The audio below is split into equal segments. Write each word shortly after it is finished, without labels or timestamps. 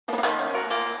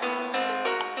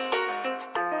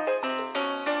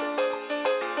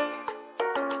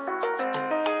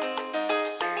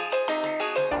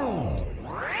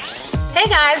Hey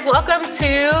guys, welcome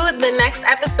to the next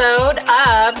episode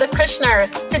of The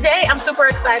Krishners. Today I'm super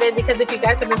excited because if you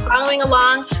guys have been following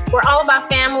along, we're all about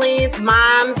families,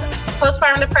 moms,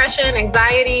 postpartum depression,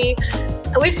 anxiety.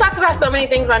 We've talked about so many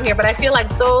things on here, but I feel like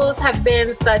those have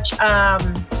been such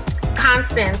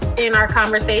constants in our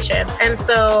conversations. And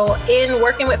so in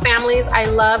working with families, I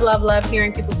love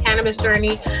hearing people's cannabis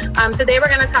journey. Today we're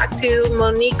going to talk to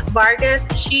Monique Vargas.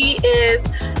 She is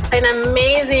an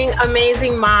amazing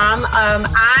mom.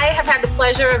 I have had the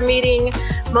pleasure of meeting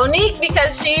Monique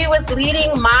because she was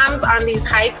leading moms on these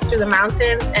hikes through the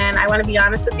mountains. And I want to be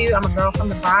honest with you, I'm a girl from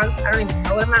the Bronx. I don't even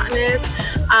know what a mountain is.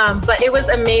 But it was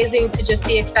amazing to just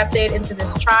be accepted into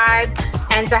this tribe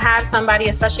and to have somebody,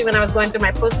 especially when I was going through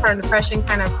my postpartum depression,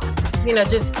 kind of,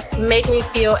 just make me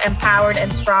feel empowered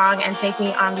and strong and take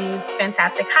me on these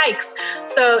fantastic hikes.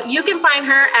 So you can find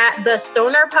her at the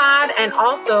Stoner Pod and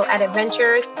also at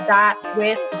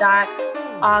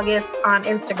adventures.with.august on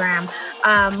Instagram.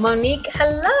 Monique,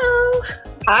 hello.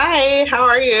 Hi, how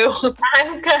are you?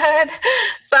 I'm good.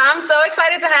 So I'm so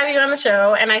excited to have you on the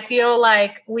show. And I feel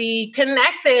like we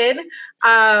connected,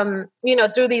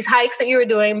 through these hikes that you were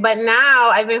doing. But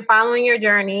now I've been following your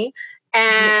journey.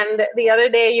 And the other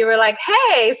day you were like,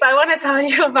 hey, so I want to tell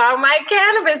you about my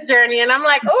cannabis journey. And I'm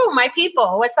like, oh, my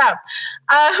people, what's up?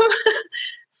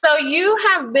 So you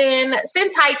have been,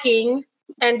 since hiking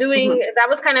and doing, that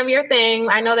was kind of your thing.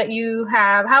 I know that you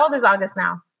have, how old is August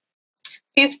now?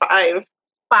 He's 5.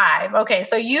 5. Okay.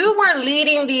 So you were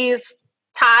leading these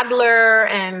toddler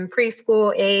and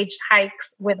preschool aged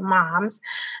hikes with moms.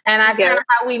 And that's kind of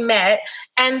how we met.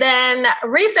 And then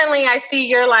recently I see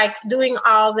you're like doing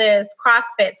all this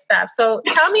CrossFit stuff. So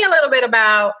tell me a little bit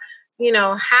about,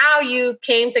 how you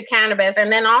came to cannabis,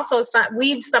 and then also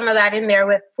weave some of that in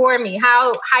there for me,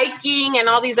 how hiking and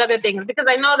all these other things, because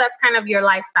I know that's kind of your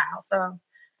lifestyle. So,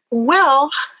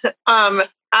 well,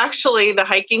 actually the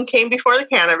hiking came before the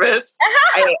cannabis.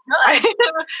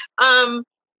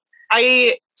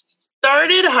 I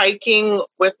started hiking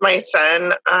with my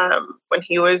son when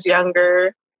he was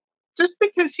younger, just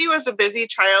because he was a busy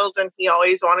child and he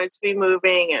always wanted to be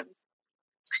moving and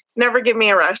never give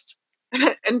me a rest.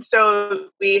 And so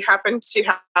we happened to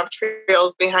have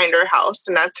trails behind our house,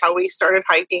 and that's how we started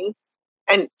hiking.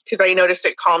 And because I noticed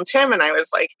it calmed him, and I was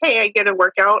like, hey, I get a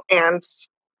workout, and,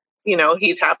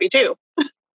 he's happy too.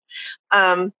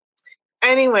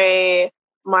 Anyway,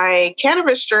 my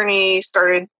cannabis journey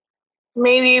started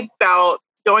maybe about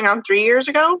going on 3 years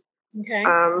ago. Okay.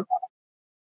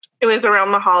 It was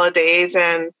around the holidays,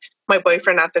 and my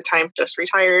boyfriend at the time just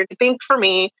retired. I think for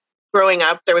me, growing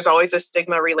up, there was always a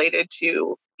stigma related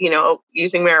to,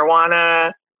 using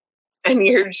marijuana, and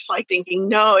you're just like thinking,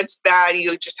 no, it's bad.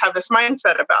 You just have this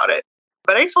mindset about it.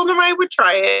 But I told him I would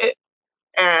try it,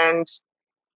 and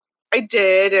I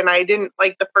did. And I didn't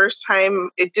like the first time,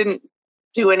 it didn't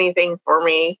do anything for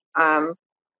me, or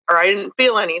I didn't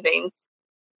feel anything.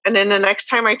 And then the next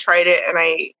time I tried it and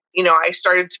I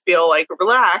started to feel like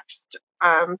relaxed.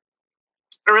 I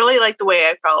really liked the way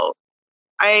I felt.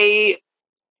 I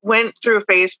went through a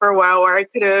phase for a while where I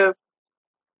could have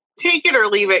take it or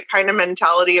leave it kind of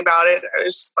mentality about it. I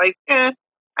was just like, the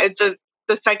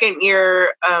second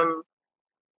year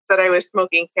that I was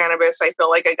smoking cannabis, I feel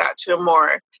like I got to a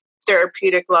more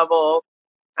therapeutic level,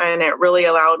 and it really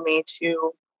allowed me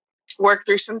to work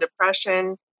through some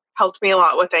depression, helped me a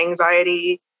lot with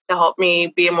anxiety, to help me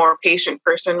be a more patient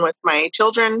person with my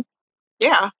children.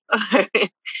 Yeah. How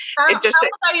old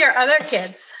are your other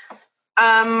kids?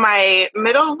 My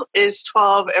middle is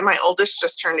 12 and my oldest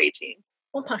just turned 18.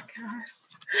 Oh my gosh.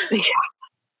 Yeah.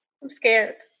 I'm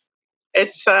scared.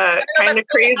 It's kind of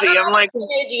crazy. I'm like,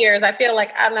 teenage years. I feel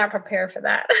like I'm not prepared for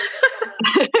that.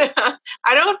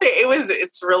 I don't think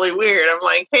it's really weird. I'm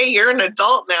like, hey, you're an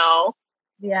adult now.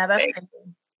 Yeah, that's crazy.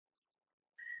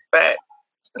 But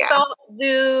yeah. So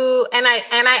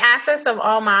I ask this of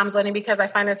all moms only because I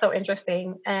find it so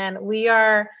interesting. And we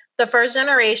are the first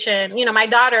generation, my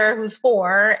daughter who's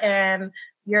 4 and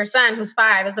your son who's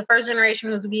 5 is the first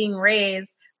generation who's being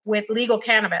raised with legal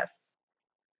cannabis.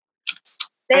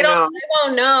 They don't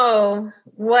know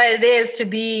what it is to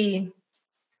be,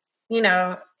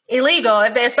 illegal,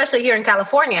 especially here in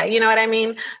California, you know what I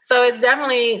mean? So it's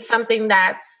definitely something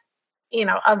that's,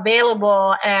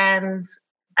 available. And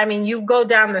I mean, you go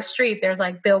down the street, there's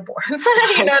like billboards,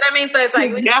 you know what I mean? So it's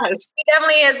like, yes.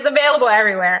 It's available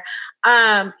everywhere.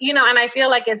 And I feel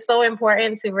like it's so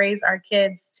important to raise our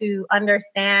kids to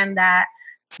understand that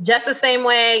Just the same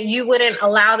way you wouldn't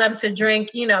allow them to drink,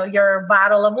 your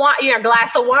bottle of wine, your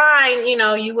glass of wine,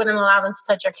 you wouldn't allow them to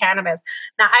touch your cannabis.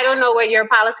 Now, I don't know what your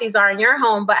policies are in your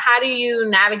home, but how do you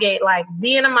navigate like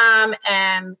being a mom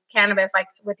and cannabis, like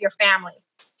with your family?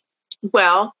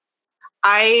 Well,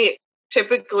 I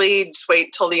typically just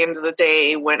wait till the end of the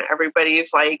day when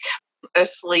everybody's like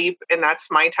asleep, and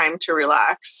that's my time to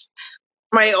relax.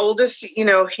 My oldest,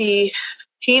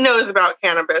 he knows about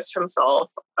cannabis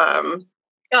himself.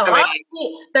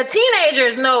 The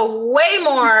teenagers know way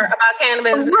more about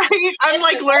cannabis. Right. I'm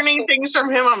like learning things from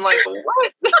him. I'm like,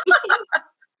 what?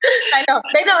 I know.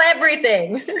 They know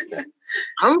everything.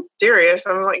 I'm serious.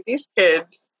 I'm like, these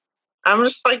kids. I'm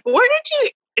just like, where did you?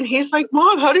 And he's like,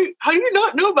 Mom, how do you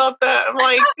not know about that?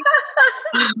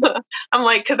 I'm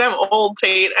like, because I'm old,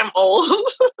 Tate. I'm old.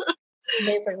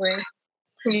 Basically.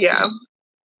 Yeah.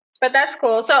 But that's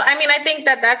cool. So, I mean, I think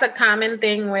that's a common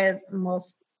thing with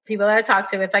most people that I talk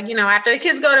to. It's like, after the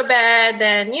kids go to bed,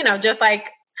 then, just like,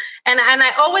 and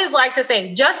I always like to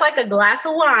say, just like a glass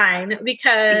of wine,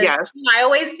 because yes. I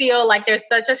always feel like there's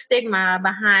such a stigma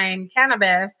behind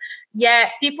cannabis,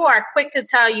 yet people are quick to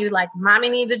tell you like, mommy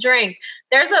needs a drink.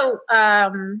 There's I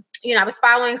was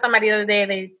following somebody the other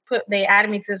day, they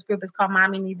added me to this group. It's called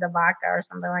Mommy Needs a Vodka or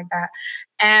something like that.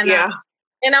 And,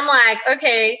 and I'm like,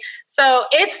 okay, so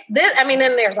it's this, I mean,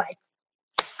 then there's like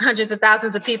hundreds of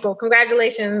thousands of people.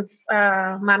 Congratulations,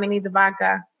 Mommy Needs a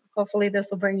Vodka. Hopefully this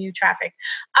will bring you traffic.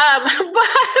 But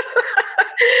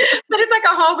it's like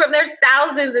a whole group. There's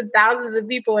thousands and thousands of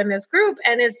people in this group.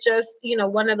 And it's just,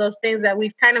 one of those things that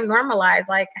we've kind of normalized,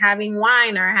 like having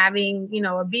wine or having,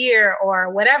 a beer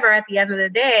or whatever at the end of the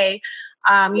day.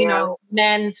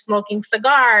 Men smoking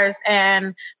cigars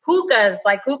and hookahs.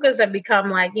 Like hookahs have become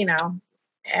like,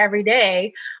 every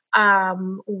day.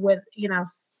 With,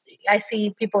 I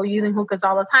see people using hookahs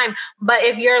all the time. But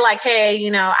if you're like, hey,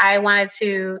 I wanted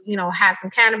to, have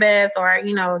some cannabis or,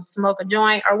 smoke a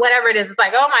joint or whatever it is, it's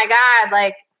like, oh my God,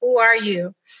 like, who are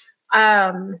you?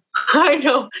 I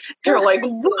know. They're like,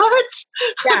 what?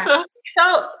 Yeah.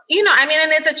 So,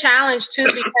 and it's a challenge too,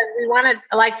 because we want to,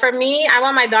 like, for me, I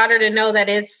want my daughter to know that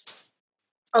it's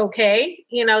okay,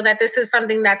 that this is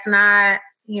something that's not,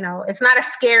 it's not a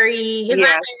scary, it's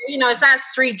not, it's not a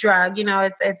street drug,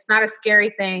 it's not a scary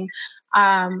thing.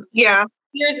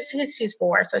 She's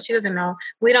 4, so she doesn't know.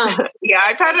 We don't. Yeah,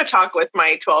 I've had a talk with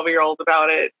my 12-year-old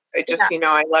about it. I just,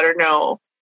 I let her know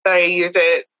that I use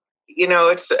it.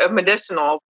 It's a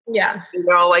medicinal. Yeah.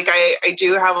 Like I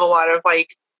do have a lot of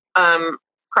like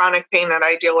chronic pain that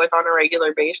I deal with on a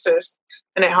regular basis,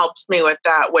 and it helps me with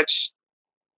that, which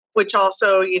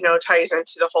also, ties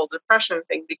into the whole depression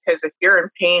thing, because if you're in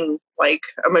pain, like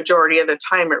a majority of the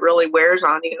time, it really wears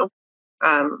on you.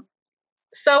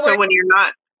 So when you're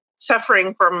not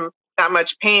suffering from that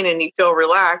much pain and you feel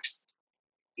relaxed,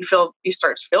 you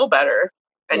start to feel better,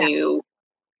 and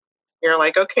you're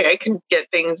like, okay, I can get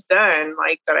things done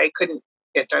like that I couldn't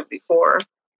get done before.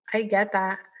 I get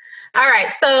that. All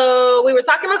right. So we were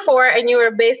talking before, and you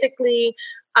were basically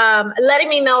letting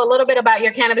me know a little bit about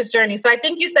your cannabis journey. So I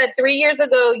think you said 3 years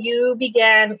ago you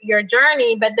began your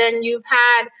journey, but then you've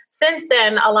had since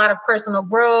then a lot of personal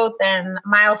growth and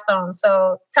milestones.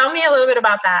 So tell me a little bit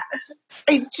about that.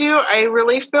 I do. I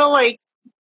really feel like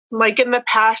in the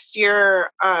past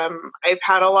year, I've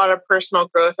had a lot of personal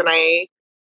growth, and I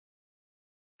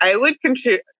would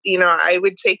contribute, I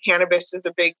would say cannabis is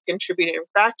a big contributing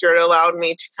factor. It allowed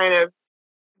me to kind of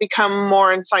become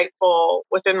more insightful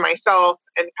within myself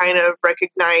and kind of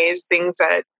recognize things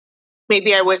that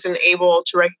maybe I wasn't able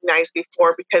to recognize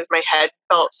before, because my head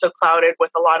felt so clouded with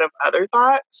a lot of other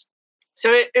thoughts. So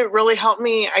it really helped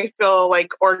me, I feel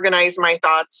like, organize my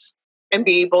thoughts and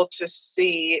be able to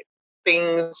see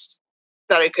things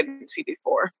that I couldn't see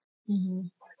before. Mm-hmm.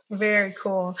 Very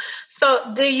cool.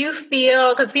 So do you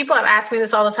feel, because people have asked me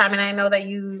this all the time, and I know that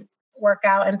you work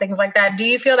out and things like that, do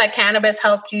you feel that cannabis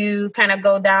helped you kind of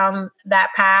go down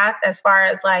that path as far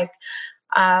as like,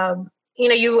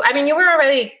 you were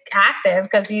already active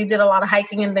because you did a lot of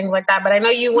hiking and things like that, but I know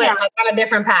you went like on a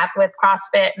different path with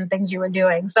CrossFit and things you were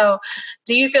doing. So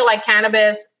do you feel like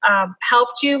cannabis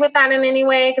helped you with that in any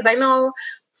way? Because I know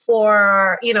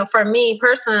for me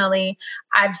personally,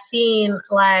 I've seen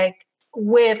like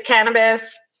with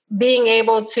cannabis being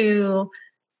able to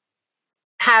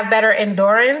have better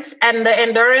endurance. And the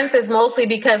endurance is mostly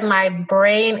because my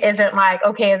brain isn't like,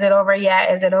 okay, is it over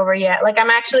yet? Is it over yet? Like I'm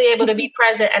actually able to be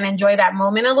present and enjoy that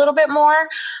moment a little bit more.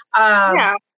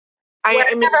 I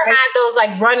never had those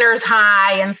like runner's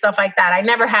high and stuff like that. I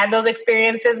never had those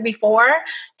experiences before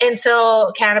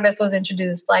until cannabis was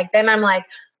introduced. Like then I'm like,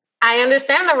 I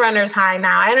understand the runner's high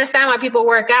now. I understand why people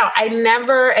work out. I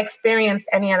never experienced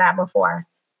any of that before.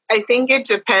 I think it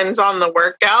depends on the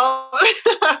workout.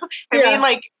 I mean,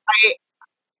 like,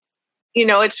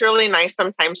 it's really nice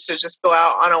sometimes to just go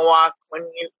out on a walk when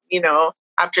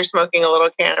after smoking a little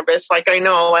cannabis. Like, I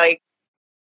know, like,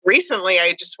 recently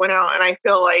I just went out and I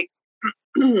feel like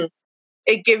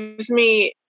it gives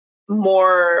me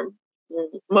more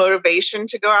motivation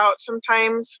to go out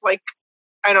sometimes. Like,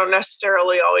 I don't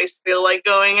necessarily always feel like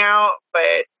going out,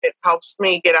 but it helps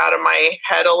me get out of my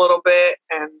head a little bit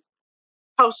and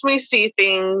helps me see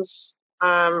things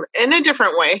in a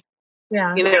different way.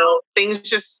 Yeah. Things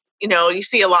just, you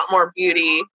see a lot more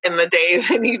beauty in the day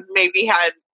than you maybe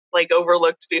had like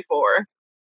overlooked before.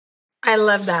 I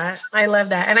love that.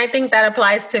 And I think that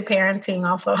applies to parenting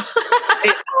also.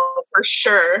 For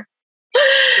sure.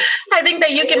 I think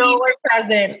that you can be more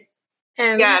present.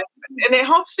 And it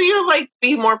helps you like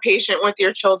be more patient with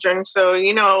your children. So,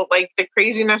 like the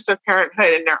craziness of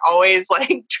parenthood, and they're always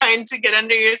like trying to get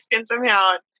under your skin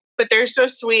somehow, but they're so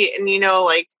sweet. And,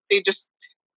 like they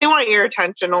want your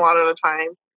attention a lot of the time.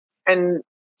 And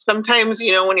sometimes,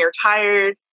 when you're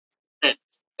tired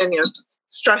and you're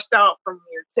stressed out from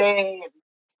your day,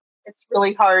 it's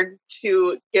really hard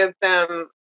to give them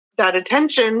that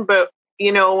attention. But,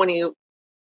 when you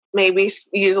maybe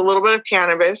use a little bit of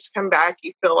cannabis, come back,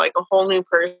 you feel like a whole new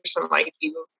person, like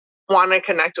you want to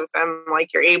connect with them, like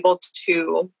you're able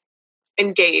to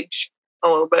engage a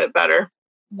little bit better.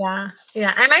 Yeah.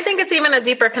 And I think it's even a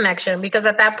deeper connection because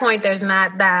at that point, there's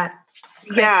not that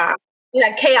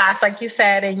chaos, like you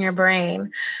said, in your brain.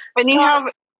 And you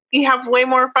have way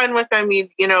more fun with them. You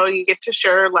get to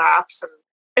share laughs and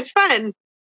it's fun.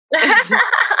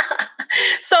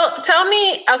 So tell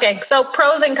me, so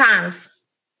pros and cons.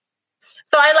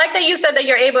 So I like that you said that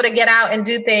you're able to get out and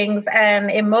do things and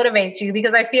it motivates you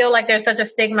because I feel like there's such a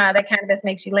stigma that cannabis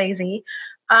makes you lazy.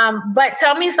 But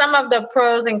tell me some of the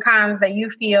pros and cons that you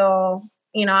feel,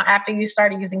 after you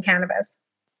started using cannabis.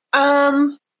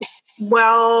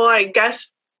 Well, I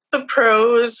guess the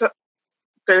pros,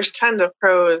 there's tons of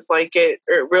pros. Like it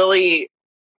really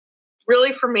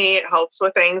for me, it helps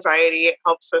with anxiety. It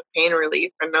helps with pain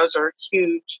relief. And those are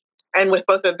huge. And with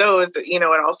both of those,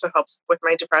 it also helps with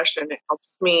my depression. It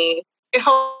helps me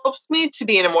to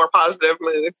be in a more positive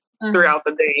mood throughout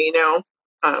the day,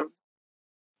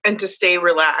 and to stay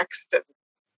relaxed.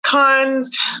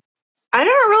 Cons, I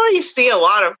don't really see a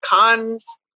lot of cons.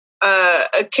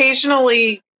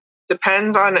 Occasionally,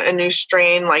 depends on a new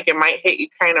strain, like it might hit you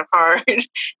kind of hard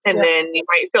and then you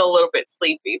might feel a little bit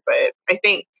sleepy. But I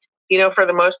think, for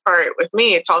the most part with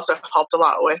me, it's also helped a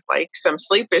lot with like some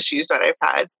sleep issues that I've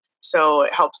had. So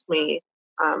it helps me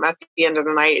at the end of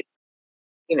the night,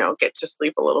 get to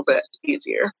sleep a little bit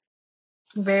easier.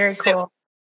 Very cool.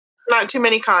 Not too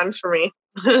many cons for me.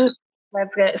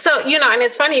 That's good. So, and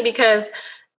it's funny because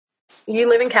you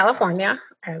live in California,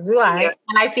 as do I. Yeah.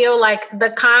 And I feel like the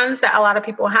cons that a lot of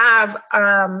people have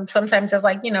sometimes is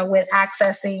like, with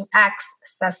accessing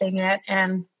it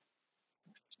and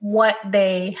what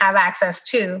they have access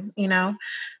to,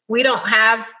 we don't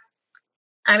have,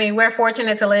 we're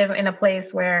fortunate to live in a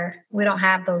place where we don't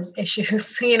have those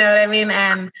issues, you know what I mean?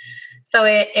 And so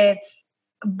it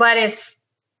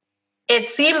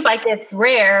seems like it's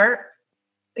rare,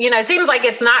 it seems like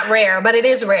it's not rare, but it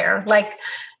is rare. Like,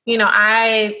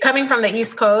 I coming from the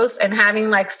East Coast and having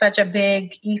like such a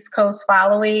big East Coast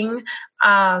following,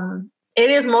 it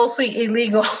is mostly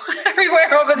illegal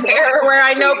everywhere over there where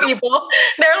I know people.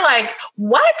 They're like,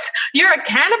 what? You're a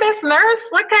cannabis nurse?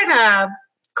 What kind of...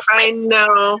 I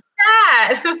know.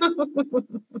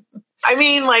 I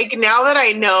mean, like now that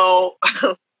I know,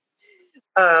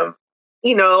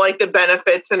 like the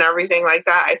benefits and everything like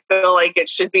that, I feel like it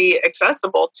should be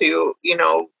accessible to,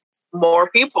 more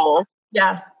people.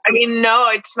 Yeah. I mean, no,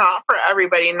 it's not for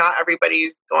everybody. Not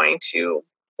everybody's going to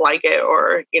like it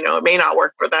or, it may not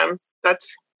work for them.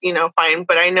 That's, fine.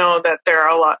 But I know that there are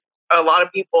a lot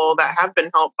of people that have been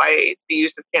helped by the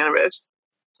use of cannabis.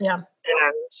 Yeah.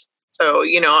 And so,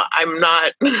 I'm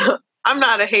not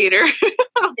a hater.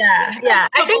 Yeah.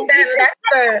 I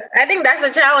think that's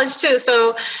a challenge too.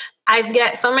 So I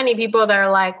get so many people that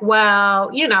are like,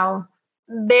 well,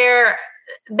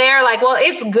 they're like, well,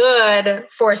 it's good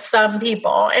for some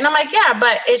people. And I'm like, yeah,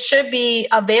 but it should be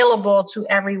available to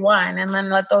everyone. And then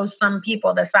let those some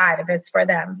people decide if it's for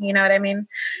them. You know what I mean?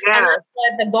 Yeah. And that's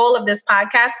what the goal of this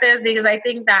podcast is, because I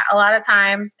think that a lot of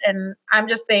times, and I'm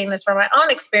just saying this from my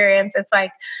own experience, it's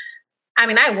like,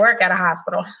 I work at a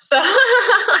hospital. So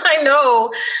I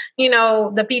know,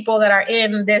 the people that are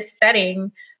in this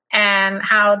setting. and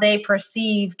how they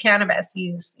perceive cannabis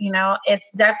use.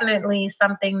 It's definitely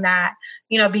something that,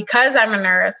 because I'm a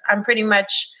nurse, I'm pretty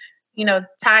much,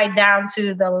 tied down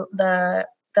to the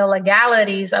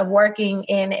legalities of working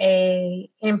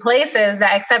in places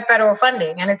that accept federal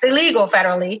funding, and it's illegal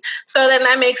federally. So then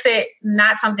that makes it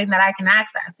not something that I can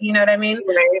access. You know what I mean?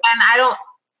 Right.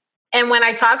 And when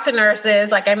I talk to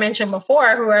nurses, like I mentioned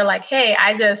before, who are like, hey,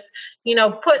 I just,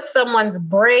 put someone's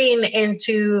brain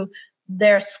into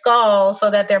their skull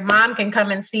so that their mom can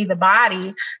come and see the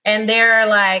body. And they're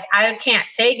like, I can't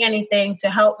take anything to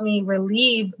help me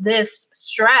relieve this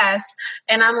stress.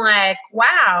 And I'm like,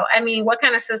 wow, I mean, what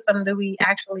kind of system do we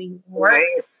actually work,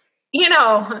 Right.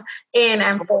 in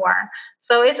and for?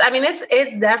 So it's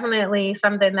definitely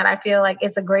something that I feel like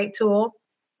it's a great tool.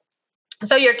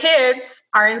 So your kids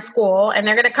are in school and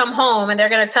they're going to come home and they're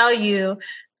going to tell you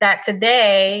that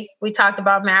today we talked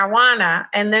about marijuana.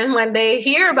 And then when they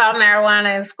hear about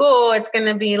marijuana in school, it's going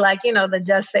to be like, the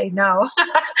just say no.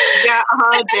 Yeah,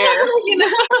 dear.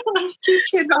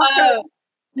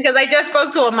 Because I just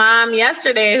spoke to a mom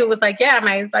yesterday who was like, yeah,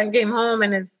 my son came home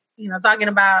and is, talking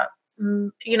about,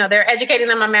 they're educating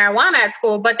them on marijuana at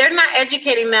school, but they're not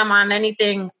educating them on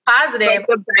anything positive. Like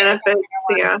the benefits,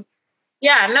 yeah.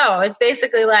 Yeah, no, it's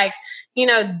basically like,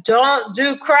 don't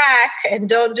do crack and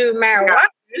don't do marijuana.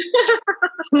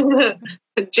 Yeah.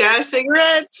 Jazz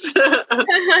cigarettes.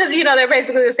 They're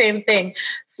basically the same thing.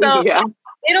 So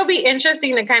it'll be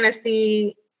interesting to kind of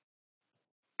see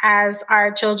as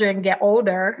our children get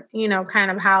older,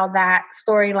 kind of how that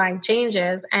storyline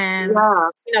changes. And,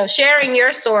 sharing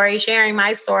your story, sharing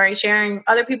my story, sharing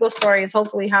other people's stories,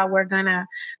 hopefully how we're going to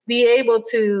be able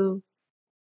to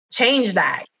change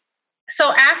that.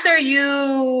 So after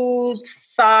you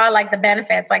saw like the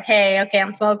benefits, like, hey, okay,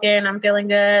 I'm smoking, I'm feeling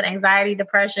good, anxiety,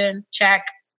 depression, check,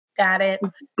 got it.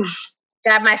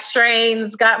 Got my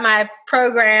strains, got my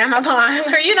program I'm on,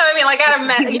 or like got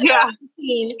a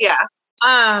routine.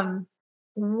 Yeah.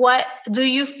 What do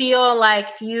you feel like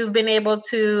you've been able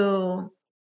to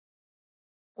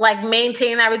like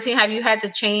maintain that routine? Have you had to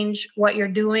change what you're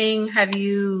doing? Have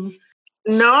you?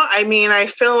 No, I mean, I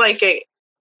feel like it,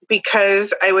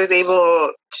 because I was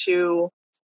able to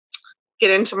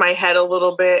get into my head a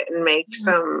little bit and make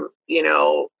some,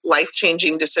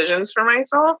 life-changing decisions for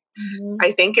myself. Mm-hmm.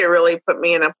 I think it really put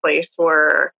me in a place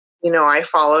where, I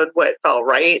followed what felt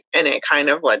right, and it kind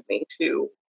of led me to,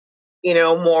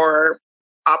 more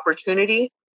opportunity.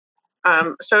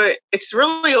 So it's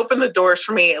really opened the doors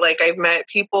for me. Like I've met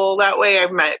people that way.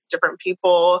 I've met different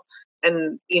people,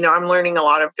 and, I'm learning a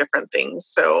lot of different things.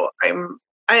 So I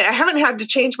haven't had to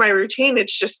change my routine.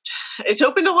 It's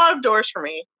opened a lot of doors for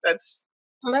me. That's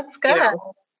good.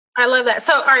 I love that.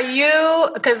 So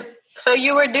so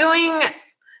you were doing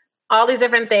all these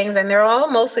different things and they're all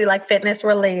mostly like fitness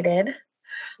related.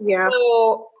 Yeah.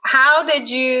 So how did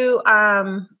you,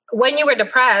 when you were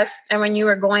depressed and when you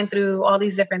were going through all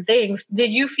these different things,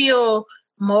 did you feel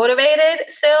motivated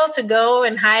still to go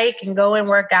and hike and go and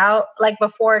work out like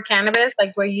before cannabis?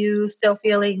 Like, were you still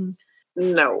feeling?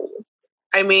 No.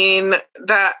 I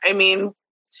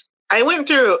went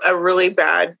through a really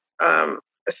bad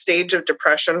stage of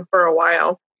depression for a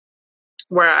while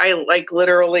where I like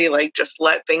literally like just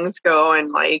let things go.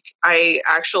 And like, I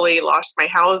actually lost my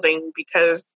housing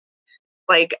because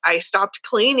like I stopped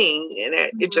cleaning and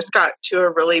it just got to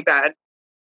a really bad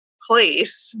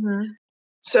place. Mm-hmm.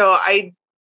 So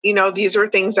these were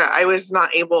things that I was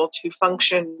not able to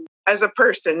function as a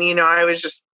person. I was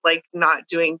just like not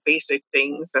doing basic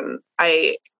things. And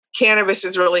cannabis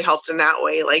has really helped in that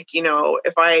way. Like,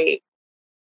 if I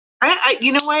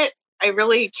you know what? I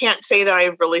really can't say that I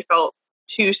really felt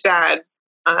too sad,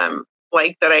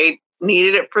 like that I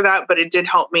needed it for that, but it did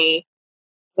help me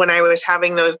when I was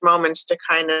having those moments to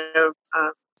kind of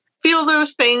feel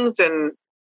those things and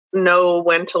know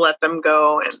when to let them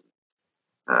go. And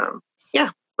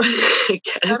I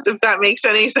guess, if that makes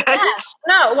any sense. Yeah.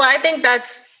 No, well, I think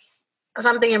that's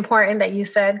something important that you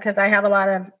said, because I have a lot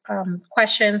of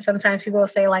questions. Sometimes people will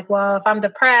say like, well, if I'm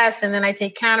depressed and then I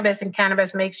take cannabis and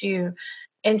cannabis makes you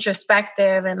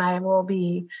introspective and I will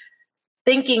be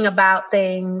thinking about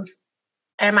things,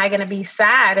 am I going to be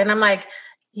sad? And I'm like,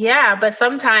 yeah, but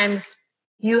sometimes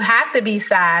you have to be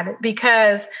sad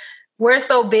because we're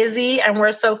so busy and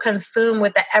we're so consumed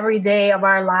with the everyday of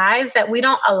our lives that we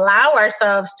don't allow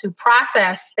ourselves to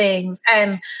process things.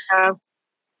 And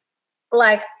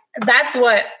like, that's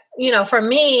what, for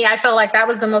me, I felt like that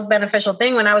was the most beneficial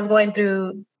thing when I was going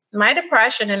through my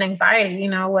depression and anxiety,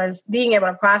 was being able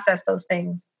to process those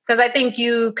things. Because I think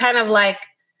you kind of like,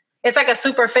 it's like a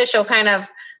superficial kind of,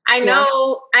 I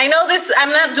know this,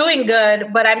 I'm not doing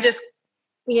good, but I'm just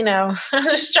I'm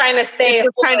just trying to stay. It's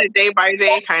just kind of day by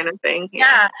day kind of thing.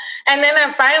 Yeah. And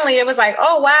then finally it was like,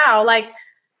 oh, wow, like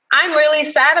I'm really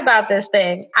sad about this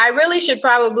thing. I really should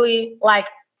probably like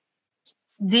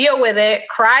deal with it,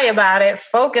 cry about it,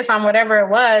 focus on whatever it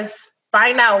was,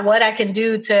 find out what I can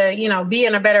do to, be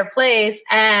in a better place.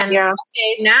 And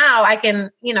okay, now I can,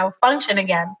 function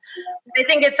again. I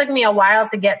think it took me a while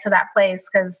to get to that place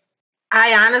because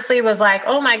I honestly was like,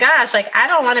 oh my gosh, like I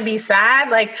don't want to be sad.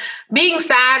 Like being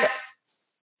sad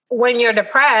when you're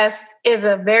depressed is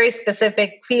a very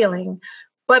specific feeling.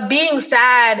 But being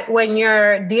sad when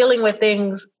you're dealing with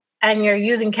things and you're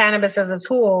using cannabis as a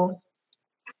tool,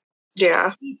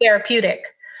 therapeutic.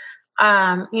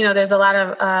 There's a lot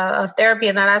of therapy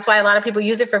in that. That's why a lot of people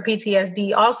use it for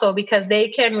PTSD also, because they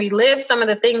can relive some of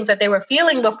the things that they were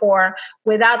feeling before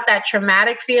without that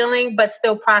traumatic feeling, but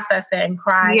still process it and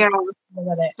cry. Yeah,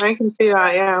 with it. I can see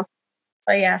that. Yeah.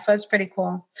 But yeah, so it's pretty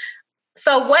cool.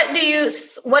 So what do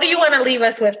you want to leave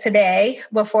us with today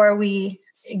before we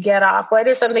get off? What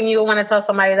is something you want to tell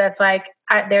somebody that's like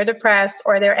they're depressed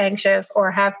or they're anxious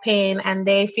or have pain and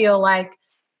they feel like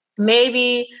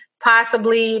maybe,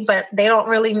 possibly, but they don't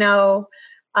really know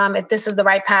if this is the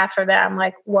right path for them?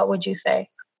 Like, what would you say?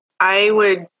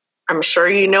 I'm sure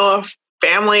you know a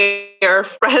family or a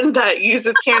friend that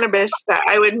uses cannabis that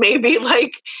I would maybe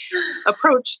like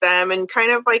approach them and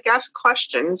kind of like ask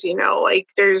questions, like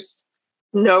there's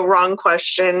no wrong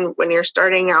question when you're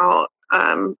starting out.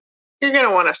 You're going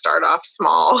to want to start off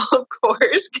small, of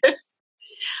course,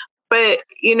 but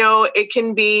it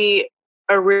can be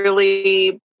a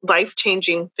really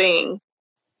life-changing thing.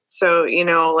 So,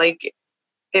 like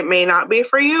it may not be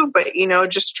for you, but,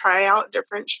 just try out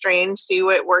different strains, see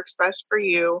what works best for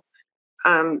you.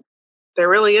 There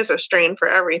really is a strain for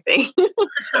everything.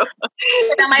 So,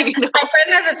 my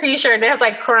friend has a t-shirt that has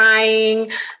like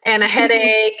crying and a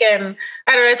headache and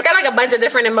I don't know, it's got like a bunch of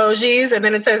different emojis and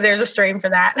then it says there's a strain for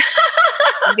that.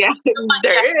 Yeah,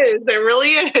 there is. There really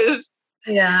is.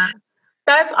 Yeah.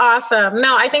 That's awesome.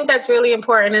 No, I think that's really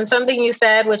important. And something you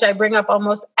said, which I bring up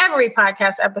almost every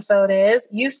podcast episode, is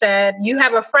you said you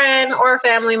have a friend or a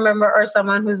family member or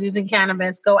someone who's using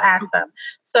cannabis, go ask them.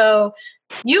 So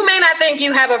you may not think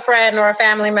you have a friend or a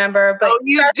family member, but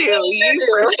you do. You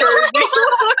do.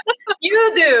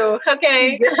 You do.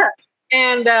 Okay. Yeah.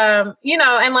 And,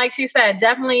 and like she said,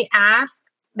 definitely ask.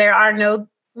 There are no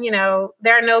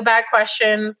bad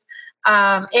questions.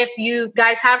 If you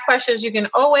guys have questions, you can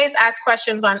always ask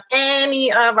questions on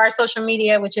any of our social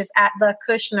media, which is at The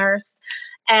Kush Nurse.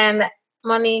 And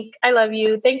Monique, I love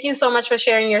you. Thank you so much for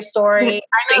sharing your story.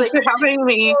 I know Thanks for having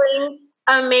me. Doing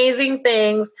amazing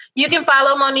things. You can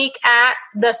follow Monique at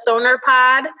The Stoner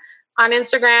Pod on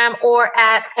Instagram or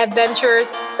at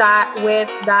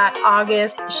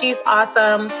adventures.with.august. She's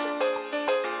awesome.